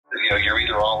you're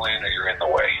either all in or you're in the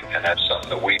way. And that's something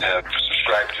that we have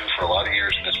subscribed to for a lot of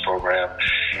years in this program.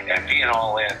 And being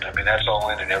all in, I mean, that's all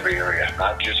in every area,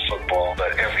 not just football,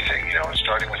 but everything, and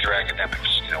starting with your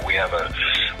academics. We have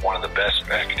one of the best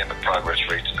academic progress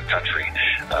rates in the country.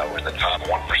 We're in the top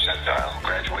 1 percentile.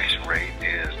 Graduation rate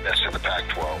is best in the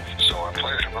Pac-12. So our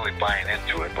players are really buying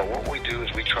into it. But what we do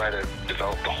is we try to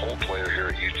develop the whole player here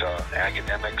at Utah.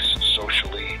 Academics,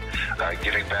 socially,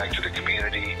 giving back to the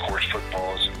community. Of course,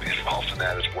 football is involved in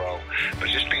that as well. But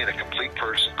just being a complete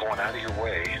person, going out of your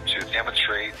way to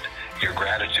demonstrate your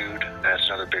gratitude. That's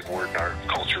another big word in our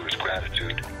culture is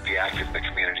gratitude. Be active in the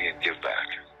community and give back.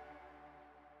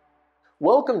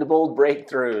 Welcome to Bold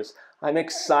Breakthroughs. I'm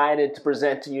excited to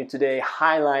present to you today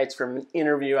highlights from an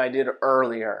interview I did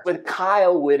earlier with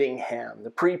Kyle Whittingham, the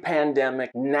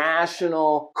pre-pandemic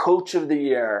National Coach of the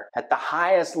Year at the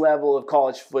highest level of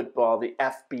college football, the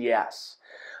FBS.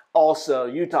 Also,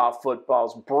 Utah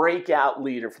football's breakout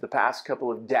leader for the past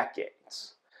couple of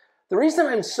decades. The reason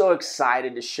I'm so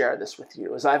excited to share this with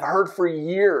you is I've heard for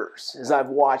years as I've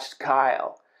watched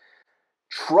Kyle,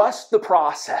 trust the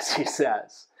process, he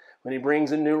says. When he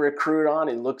brings a new recruit on,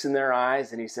 he looks in their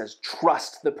eyes and he says,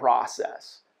 trust the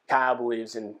process. Kyle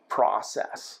believes in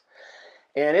process.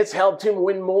 And it's helped him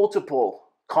win multiple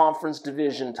conference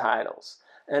division titles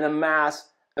and amass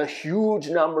a huge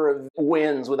number of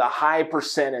wins with a high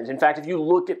percentage. In fact, if you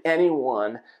look at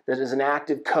anyone that is an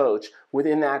active coach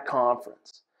within that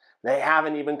conference, they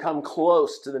haven't even come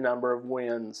close to the number of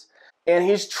wins. And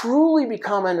he's truly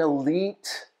become an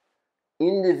elite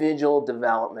individual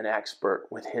development expert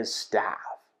with his staff.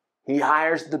 He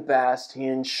hires the best, he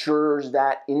ensures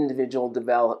that individual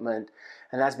development,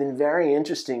 and that's been very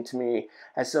interesting to me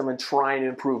as someone trying to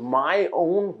improve my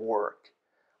own work.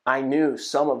 I knew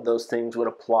some of those things would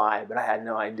apply, but I had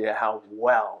no idea how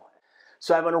well.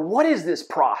 So I wonder, what is this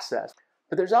process?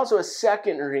 But there's also a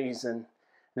second reason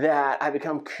that I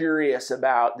become curious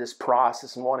about this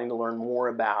process and wanting to learn more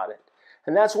about it.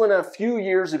 And that's when a few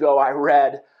years ago I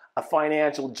read a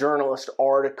financial journalist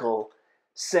article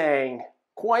saying,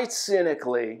 quite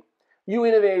cynically, you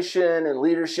innovation and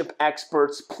leadership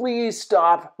experts, please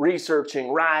stop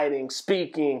researching, writing,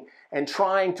 speaking, and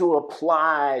trying to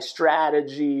apply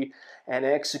strategy and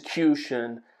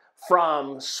execution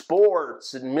from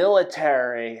sports and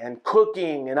military and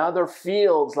cooking and other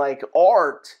fields like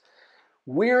art.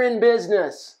 We're in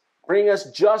business. Bring us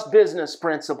just business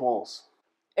principles.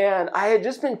 And I had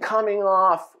just been coming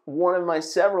off one of my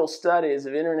several studies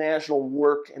of international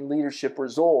work and leadership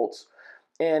results.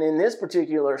 And in this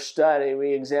particular study,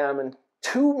 we examined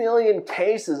 2 million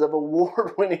cases of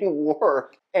award-winning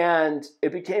work. And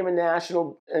it became a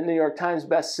national New York Times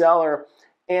bestseller.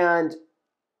 And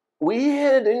we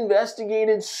had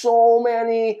investigated so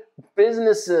many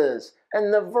businesses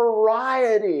and the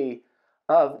variety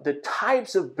of the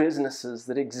types of businesses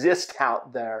that exist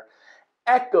out there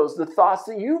echoes the thoughts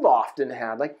that you've often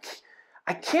had. Like,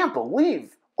 I can't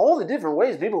believe all the different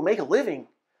ways people make a living.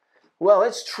 Well,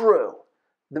 it's true.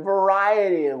 The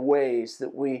variety of ways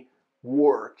that we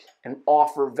work and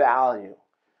offer value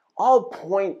all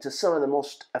point to some of the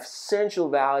most essential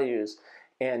values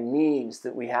and needs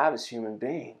that we have as human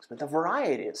beings. But the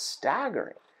variety is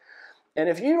staggering. And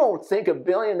if you don't think a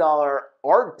billion-dollar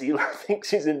art dealer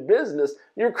thinks he's in business,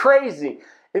 you're crazy.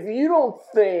 If you don't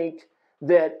think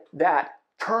that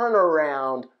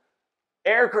turnaround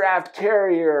aircraft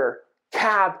carrier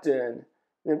captain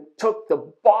that took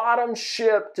the bottom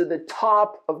ship to the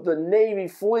top of the Navy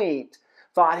fleet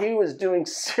thought he was doing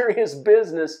serious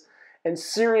business and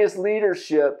serious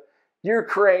leadership, you're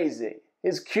crazy.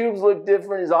 His cubes look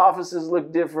different, his offices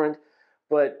look different,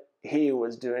 but he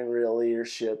was doing real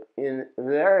leadership in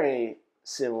very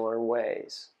similar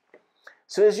ways.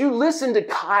 So as you listen to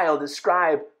Kyle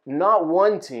describe not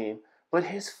one team, but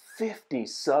his 50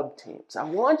 sub-teams, I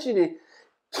want you to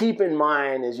keep in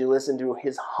mind as you listen to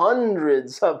his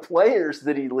hundreds of players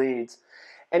that he leads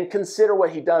and consider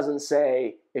what he doesn't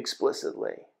say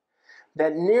explicitly.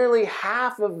 That nearly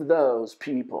half of those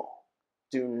people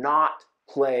do not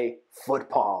play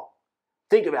football.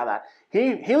 Think about that.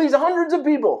 He leads hundreds of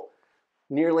people.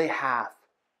 Nearly half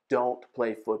don't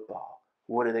play football.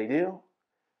 What do?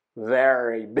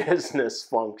 Very business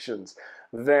functions,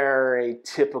 very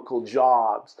typical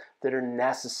jobs that are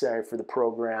necessary for the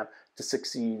program to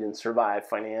succeed and survive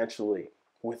financially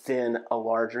within a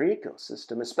larger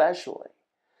ecosystem especially.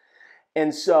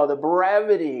 And so the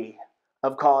brevity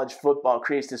of college football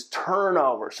creates this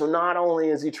turnover. So not only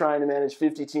is he trying to manage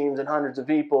 50 teams and hundreds of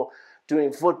people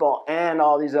doing football and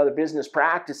all these other business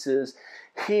practices,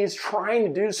 he's trying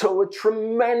to do so with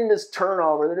tremendous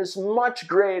turnover that is much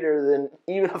greater than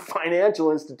even a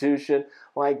financial institution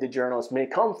like the journalist may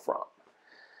come from.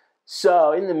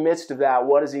 So in the midst of that,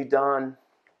 what has he done?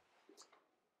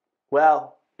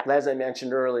 Well, as I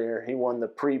mentioned earlier, he won the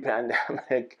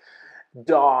pre-pandemic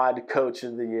Dodd Coach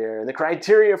of the Year. And the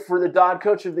criteria for the Dodd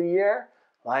Coach of the Year,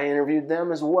 I interviewed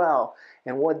them as well.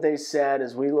 And what they said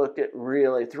is we look at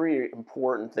really 3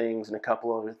 important things and a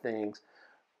couple other things.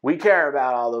 We care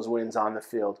about all those wins on the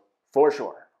field, for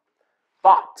sure.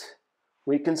 But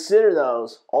we consider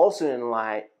those also in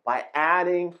light by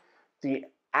adding the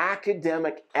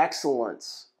academic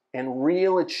excellence and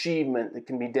real achievement that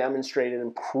can be demonstrated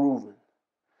and proven.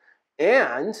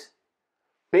 And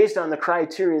based on the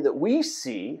criteria that we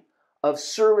see of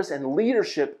service and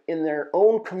leadership in their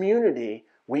own community,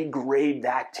 we grade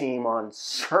that team on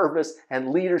service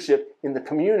and leadership in the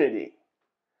community.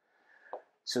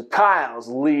 So Kyle's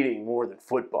leading more than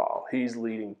football. He's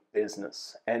leading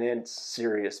business, and it's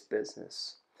serious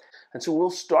business. And so we'll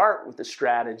start with the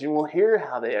strategy, and we'll hear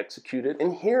how they execute it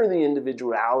and hear the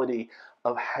individuality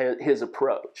of his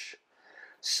approach.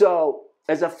 So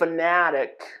as a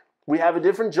fanatic, we have a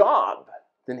different job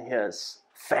than his.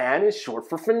 Fan is short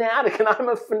for fanatic, and I'm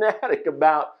a fanatic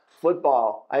about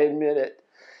football, I admit it.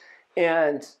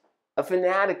 And a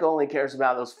fanatic only cares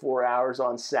about those 4 hours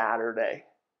on Saturday.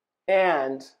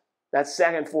 And that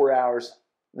second 4 hours,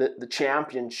 the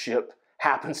championship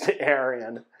happens to air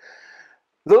in.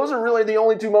 Those are really the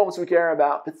only 2 moments we care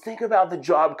about. But think about the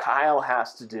job Kyle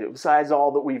has to do, besides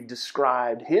all that we've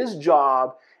described. His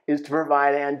job is to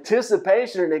provide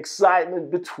anticipation and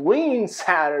excitement between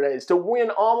Saturdays, to win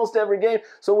almost every game,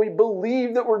 so we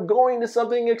believe that we're going to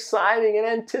something exciting and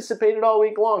anticipate it all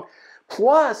week long.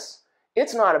 Plus,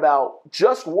 it's not about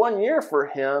just 1 year for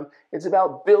him. It's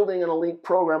about building an elite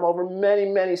program over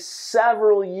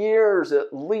several years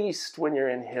at least when you're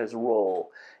in his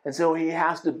role. And so he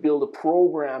has to build a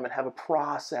program and have a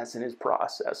process, and his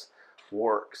process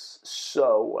works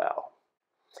so well.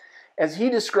 As he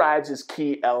describes his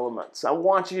key elements, I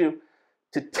want you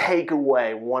to take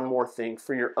away one more thing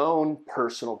for your own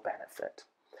personal benefit.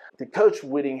 The Coach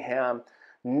Whittingham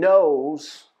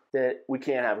knows that we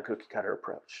can't have a cookie-cutter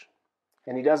approach.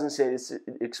 And he doesn't say this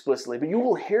explicitly, but you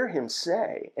will hear him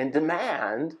say and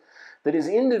demand that his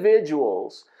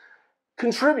individuals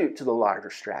contribute to the larger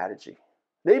strategy.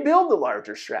 They build the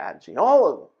larger strategy, all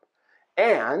of them.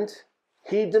 And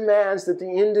he demands that the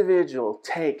individual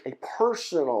take a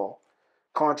personal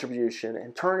contribution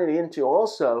and turn it into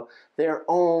also their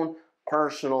own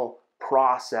personal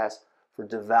process for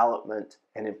development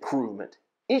and improvement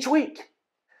each week.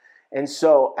 And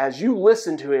so as you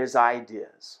listen to his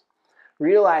ideas,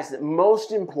 realize that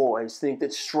most employees think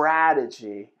that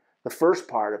strategy, the first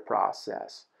part of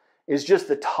process, is just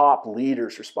the top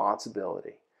leader's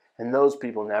responsibility. And those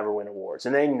people never win awards.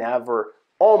 And they never,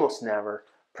 almost never,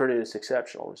 produce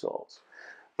exceptional results.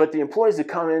 But the employees that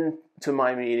come into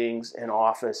my meetings and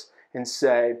office and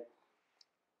say,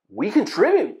 we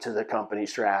contribute to the company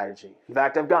strategy. In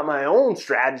fact, I've got my own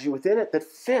strategy within it that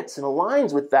fits and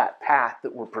aligns with that path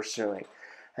that we're pursuing.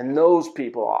 And those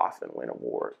people often win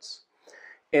awards.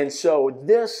 And so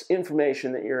this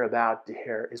information that you're about to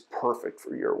hear is perfect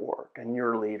for your work and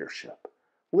your leadership.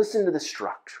 Listen to the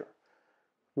structure.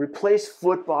 Replace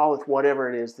football with whatever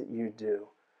it is that you do.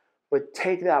 But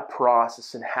take that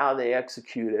process and how they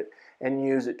execute it and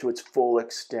use it to its full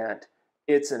extent.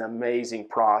 It's an amazing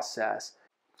process.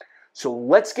 So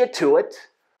let's get to it.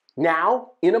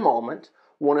 Now, in a moment,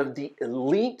 one of the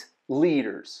elite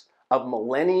leaders of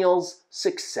millennials'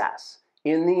 success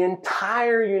in the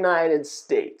entire United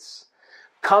States.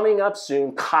 Coming up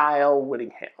soon, Kyle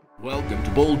Whittingham. Welcome to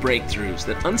Bold Breakthroughs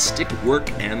that unstick work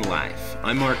and life.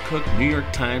 I'm Mark Cook, New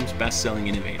York Times bestselling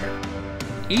innovator.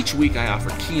 Each week I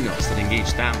offer keynotes that engage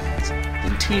thousands.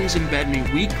 Then teams embed me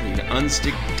weekly to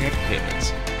unstick tech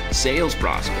pivots, sales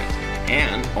prospects,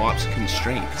 and ops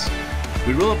constraints.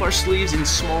 We roll up our sleeves in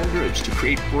small groups to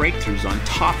create breakthroughs on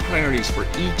top priorities for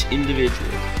each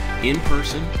individual, in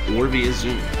person or via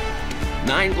Zoom.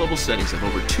 9 global studies of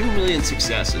over 2 million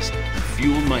successes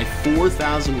fueled my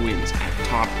 4,000 wins at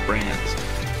top brands.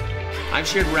 I've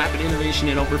shared rapid innovation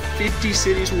in over 50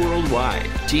 cities worldwide.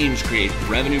 Teams create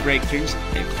revenue breakthroughs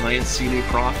and clients see new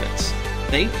profits.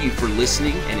 Thank you for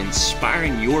listening and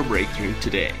inspiring your breakthrough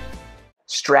today.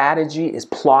 Strategy is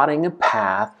plotting a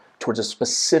path towards a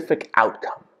specific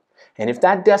outcome. And if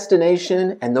that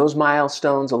destination and those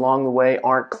milestones along the way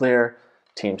aren't clear,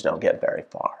 teams don't get very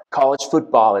far. College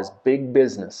football is big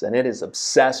business, and it is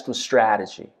obsessed with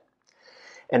strategy.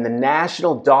 And the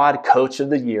National Dodd Coach of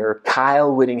the Year,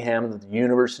 Kyle Whittingham of the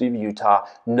University of Utah,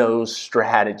 knows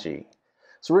strategy.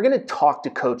 So we're going to talk to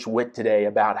Coach Whitt today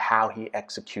about how he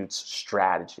executes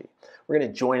strategy. We're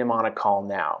going to join him on a call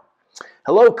now.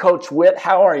 Hello, Coach Whitt.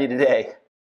 How are you today?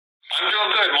 I'm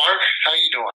doing good, Mark. How you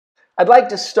doing? I'd like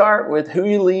to start with who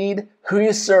you lead, who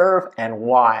you serve, and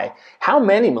why. How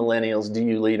many millennials do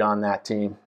you lead on that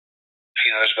team?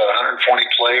 There's about 120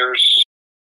 players.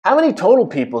 How many total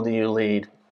people do you lead?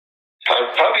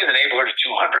 Probably in the neighborhood of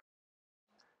 200.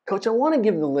 Coach, I want to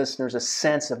give the listeners a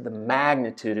sense of the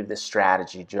magnitude of this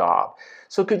strategy job.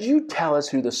 So could you tell us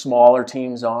who the smaller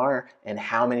teams are and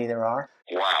how many there are?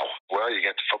 Wow. Well, you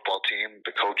got the football team,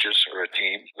 the coaches are a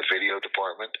team, the video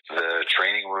department, the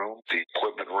training room, the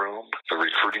equipment room, the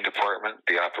recruiting department,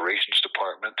 the operations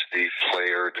department, the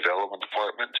player development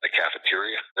department, the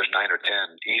cafeteria. There's 9 or 10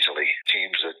 easily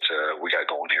teams that we got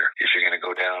going here. If you're going to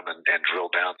go down and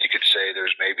drill down, you could say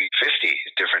there's maybe 50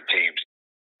 different teams.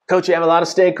 Coach, you have a lot of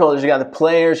stakeholders. You got the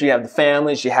players, you have the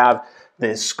families, you have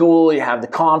the school, you have the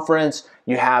conference,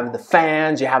 you have the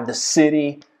fans, you have the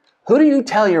city. Who do you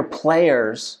tell your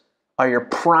players are your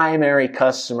primary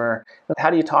customer? How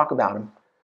do you talk about them?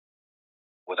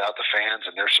 Without the fans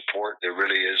and their support, there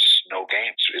really is no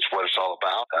game. It's what it's all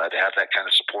about. To have that kind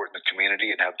of support in the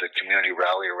community and have the community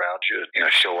rally around you,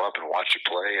 show up and watch you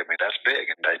play. I mean, that's big.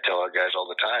 And I tell our guys all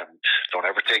the time, don't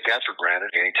ever take that for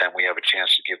granted. Anytime we have a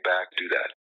chance to give back, do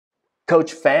that.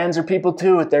 Coach, fans are people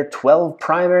too with their 12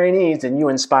 primary needs, and you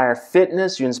inspire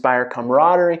fitness, you inspire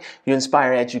camaraderie, you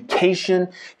inspire education,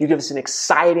 you give us an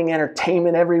exciting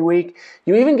entertainment every week.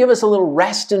 You even give us a little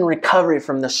rest and recovery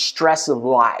from the stress of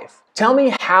life. Tell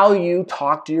me how you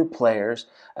talk to your players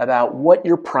about what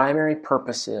your primary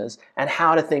purpose is and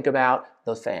how to think about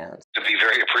the fans. To be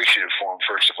very appreciative for them,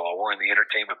 first of all. We're in the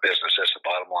entertainment business. That's the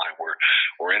bottom line.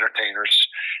 We're entertainers,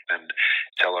 and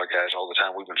tell our guys all the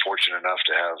time we've been fortunate enough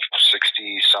to have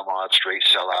 60 some odd straight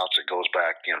sellouts. It goes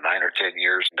back 9 or 10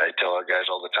 years. And I tell our guys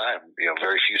all the time,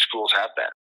 very few schools have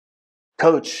that.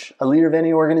 Coach, a leader of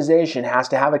any organization has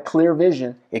to have a clear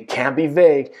vision. It can't be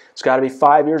vague. It's got to be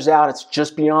 5 years out. It's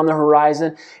just beyond the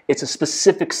horizon. It's a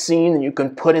specific scene that you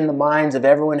can put in the minds of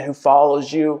everyone who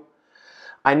follows you.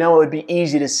 I know it would be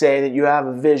easy to say that you have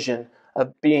a vision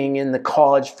of being in the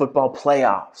college football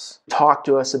playoffs. Talk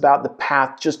to us about the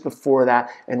path just before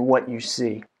that and what you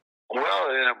see. Well,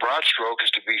 in a broad stroke, is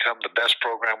to become the best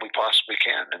program we possibly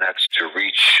can, and that's to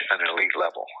reach an elite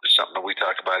level. It's something that we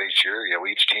talk about each year.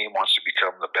 Each team wants to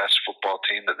become the best football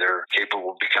team that they're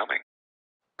capable of becoming.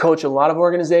 Coach, a lot of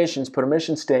organizations put a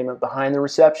mission statement behind the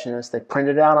receptionist. They print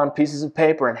it out on pieces of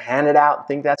paper and hand it out and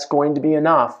think that's going to be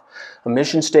enough. A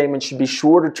mission statement should be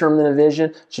shorter term than a vision.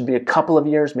 It should be a couple of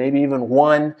years, maybe even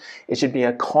one. It should be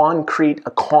a concrete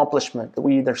accomplishment that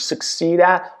we either succeed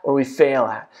at or we fail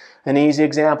at. An easy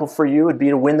example for you would be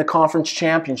to win the conference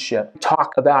championship.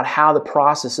 Talk about how the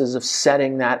process is of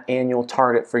setting that annual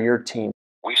target for your team.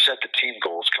 We set the team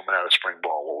goals coming out of spring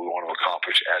ball, what we want to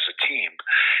accomplish as a team.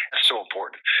 It's so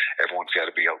important. Everyone's got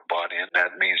to be bought in.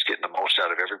 That means getting the most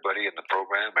out of everybody in the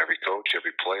program, every coach,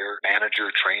 every player, manager,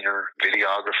 trainer,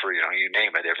 videographer, you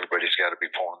name it. Everybody's got to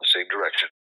be pulling in the same direction.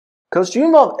 Coach, do you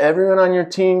involve everyone on your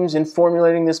teams in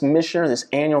formulating this mission or this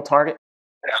annual target?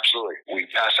 Absolutely. We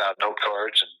pass out note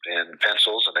cards and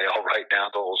pencils, and they all write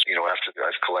down goals. After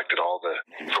I've collected all the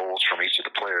goals from each of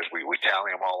the players, we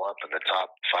tally them all up, and the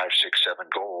top 5, 6, 7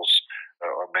 goals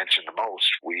are mentioned the most.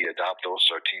 We adopt those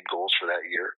as our team goals for that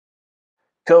year.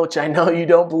 Coach, I know you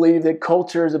don't believe that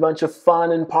culture is a bunch of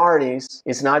fun and parties.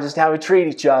 It's not just how we treat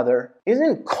each other.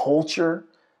 Isn't culture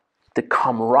the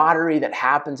camaraderie that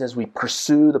happens as we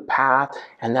pursue the path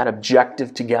and that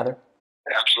objective together?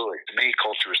 Absolutely. To me,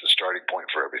 culture is the starting point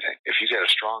for everything. If you got a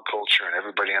strong culture and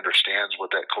everybody understands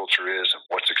what that culture is and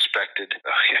what's expected,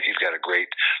 you've got a great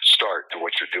start to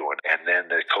what you're doing. And then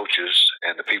the coaches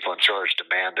and the people in charge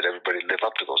demand that everybody live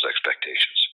up to those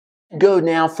expectations. Go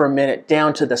now for a minute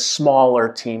down to the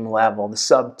smaller team level, the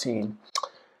sub-team.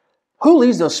 Who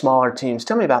leads those smaller teams?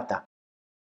 Tell me about that.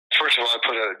 First of all, I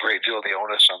put a great deal of the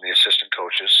onus on the assistant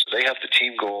coaches. They have the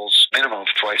team goals minimum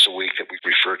of twice a week that we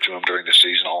refer to them during the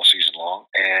season, all season long.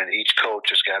 And each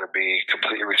coach has got to be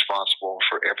completely responsible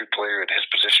for every player in his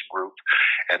position group.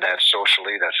 And that's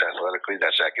socially, that's athletically,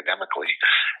 that's academically.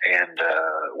 And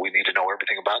we need to know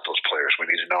everything about those players. We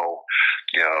need to know,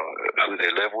 who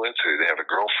they live with, who they have a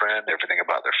girlfriend, everything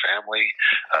about their family,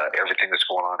 everything that's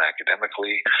going on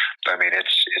academically. I mean,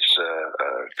 it's a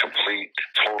complete,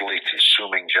 totally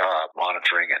consuming job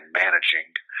monitoring and managing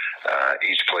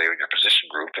each player in your position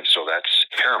group, and so that's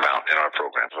paramount in our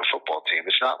program of a football team.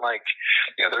 It's not like,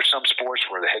 there's some sports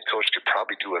where the head coach could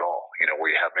probably do it all, where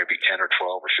you have maybe 10 or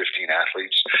 12 or 15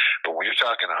 athletes, but when you're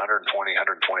talking 120,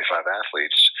 125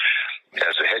 athletes,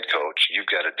 as a head coach, you've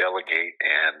got to delegate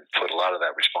and put a lot of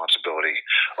that responsibility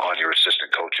on your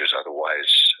assistant coaches.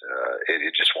 Otherwise,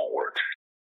 it just won't work.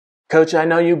 Coach, I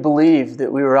know you believe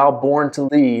that we were all born to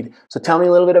lead. So tell me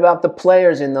a little bit about the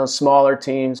players in those smaller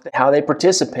teams, how they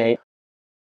participate.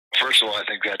 First of all, I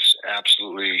think that's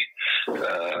absolutely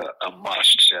a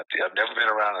must. I've never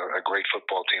been around a great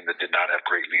football team that did not have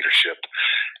great leadership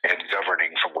and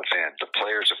governing from within. The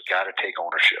players have got to take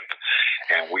ownership,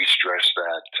 and we stress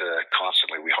that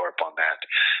constantly. We harp on that.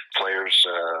 Players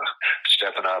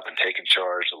stepping up and taking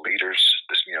charge, the leaders.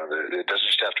 It doesn't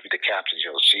just have to be the captains,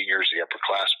 the seniors, the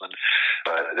upperclassmen,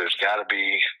 but there's got to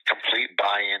be complete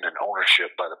buy-in and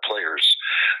ownership by the players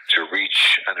to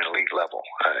reach an elite level.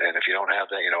 And if you don't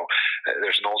have that,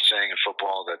 there's an old saying in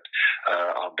football that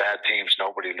on bad teams,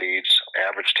 nobody leads.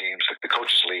 Average teams, the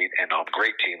coaches lead, and on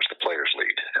great teams, the players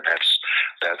lead. And that's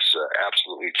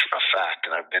absolutely a fact.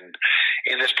 And I've been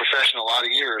in this profession a lot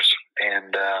of years,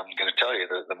 and I'm going to tell you,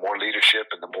 the more leadership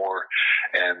and the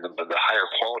higher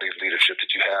quality of leadership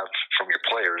that you have from your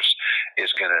players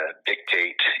is going to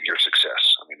dictate your success.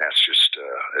 I mean, that's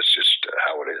just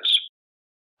how it is.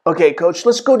 Okay, Coach,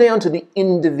 let's go down to the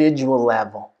individual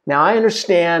level. Now, I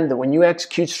understand that when you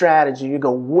execute strategy, you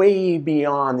go way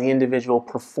beyond the individual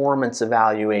performance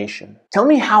evaluation. Tell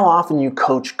me how often you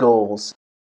coach goals.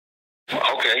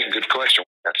 Okay, good question.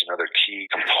 That's another key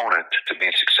component to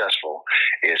being successful,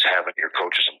 is having your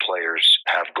coaches and players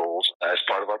have goals. As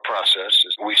part of our process,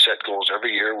 we set goals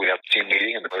every year. We have a team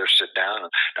meeting, and the players sit down.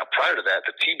 Now, prior to that,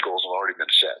 the team goals have already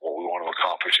been set, what we want to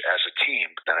accomplish as a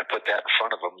team. Then I put that in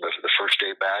front of them the first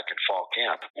day back in fall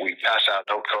camp. We pass out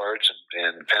note cards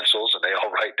and pencils, and they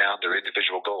all write down their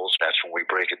individual goals. That's when we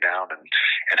break it down and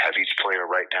have each player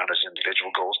write down his individual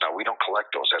goals. Now, we don't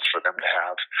collect those. That's for them to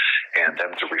have and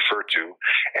them to refer to,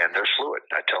 and they're fluid.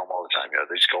 I tell them all the time,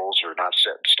 these goals are not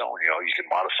set in stone. You can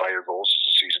modify your goals as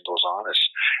the season goes on, as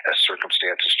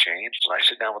circumstances change. And I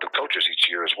sit down with the coaches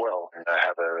each year as well, and I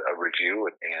have a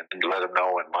review and let them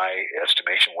know, in my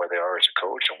estimation, where they are as a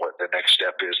coach and what the next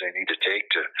step is they need to take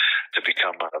to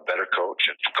become a better coach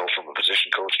and go from a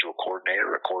position coach to a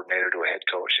coordinator to a head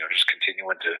coach. Just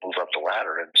continuing to move up the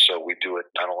ladder. And so we do it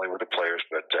not only with the players,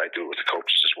 but I do it with the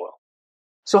coaches as well.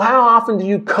 So how often do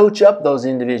you coach up those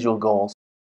individual goals?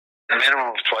 A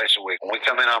minimum of twice a week. When we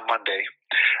come in on Monday,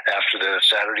 after the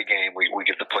Saturday game, we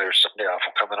give the players Sunday off.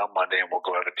 We'll come in on Monday and we'll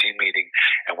go to a team meeting,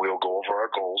 and we'll go over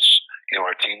our goals,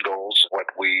 our team goals,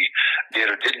 what we did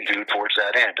or didn't do towards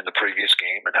that end in the previous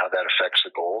game, and how that affects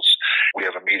the goals. We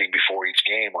have a meeting before each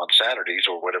game on Saturdays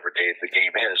or whatever day the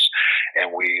game is,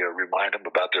 and we remind them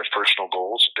about their personal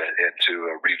goals and to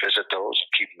revisit those and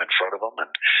keep them in front of them,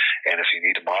 and if you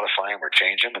need to modify them or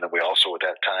change them. And then we also at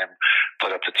that time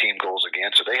put up the team goals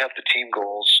again. So they have the team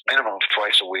goals minimum of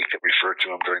twice a week that refer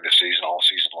to them during the season, all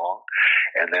season long,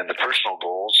 and then the personal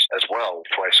goals as well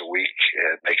twice a week,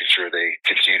 making sure they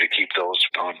continue to keep those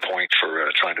on point for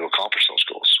trying to accomplish those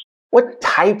goals. What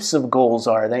types of goals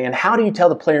are they, and how do you tell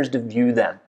the players to view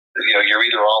them? You're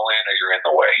either all in or you're in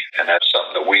the way, and that's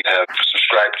something that we have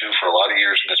subscribed to for a lot of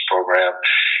years in this program.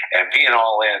 And being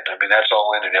all in, that's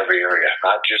all in every area,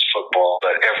 not just football,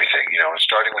 but everything.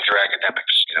 Starting with your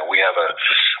academics. We have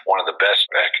one of the best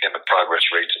academic progress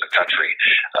rates in the country.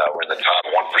 We're in the top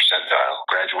 1 percentile.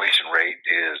 Graduation rate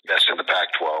is best in the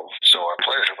PAC-12. So our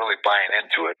players are really buying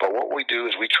into it. But what we do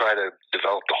is we try to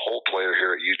develop the whole player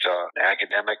here at Utah.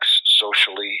 Academics,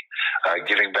 socially,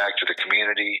 giving back to the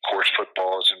community. Of course,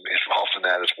 football is involved in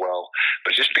that as well.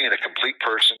 But just being a complete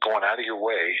person, going out of your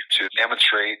way to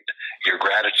demonstrate your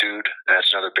gratitude.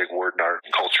 That's another big word in our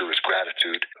culture, is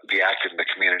gratitude. Be active in the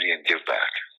community and give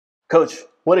back. Coach,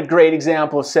 what a great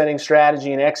example of setting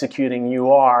strategy and executing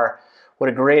you are. What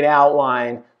a great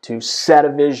outline to set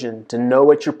a vision, to know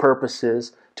what your purpose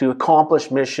is, to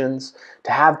accomplish missions,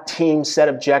 to have teams set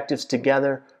objectives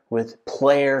together with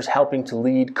players helping to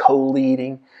lead,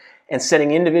 co-leading, and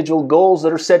setting individual goals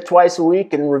that are set twice a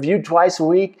week and reviewed twice a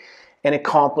week and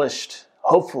accomplished,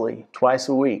 hopefully, twice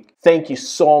a week. Thank you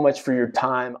so much for your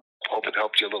time. Hope it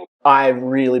helped you a little. I've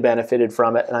really benefited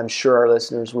from it, and I'm sure our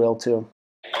listeners will too.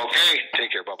 Okay,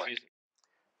 take care. Bye-bye.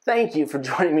 Thank you for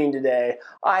joining me today.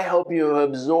 I hope you have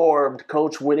absorbed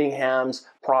Coach Whittingham's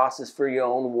process for your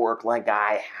own work like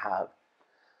I have.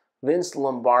 Vince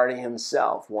Lombardi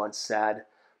himself once said,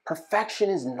 "Perfection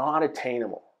is not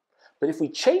attainable, but if we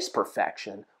chase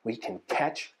perfection, we can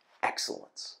catch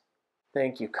excellence."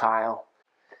 Thank you, Kyle.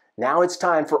 Now it's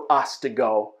time for us to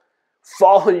go.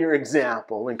 Follow your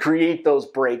example and create those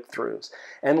breakthroughs.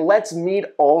 And let's meet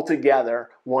all together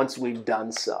once we've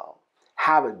done so.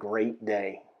 Have a great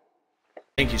day.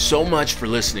 Thank you so much for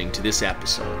listening to this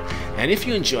episode. And if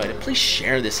you enjoyed it, please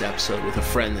share this episode with a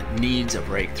friend that needs a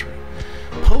breakthrough.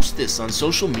 Post this on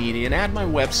social media and add my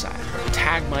website, or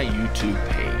tag my YouTube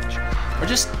page, or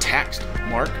just text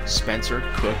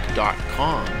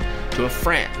markspencercook.com to a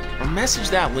friend, or message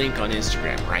that link on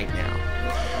Instagram right now.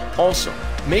 Also,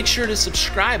 make sure to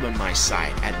subscribe on my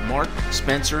site at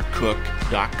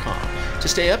markspencercook.com to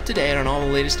stay up to date on all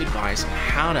the latest advice on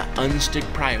how to unstick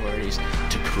priorities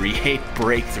to create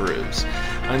breakthroughs.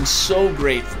 I'm so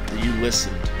grateful that you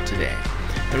listened today.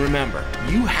 And remember,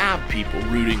 you have people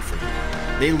rooting for you.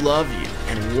 They love you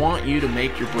and want you to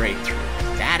make your breakthrough.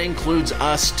 That includes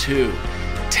us too.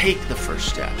 Take the first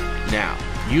step. Now,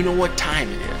 you know what time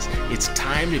it is. It's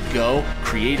time to go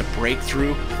create a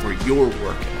breakthrough for your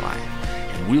work in life.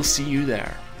 And we'll see you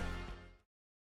there.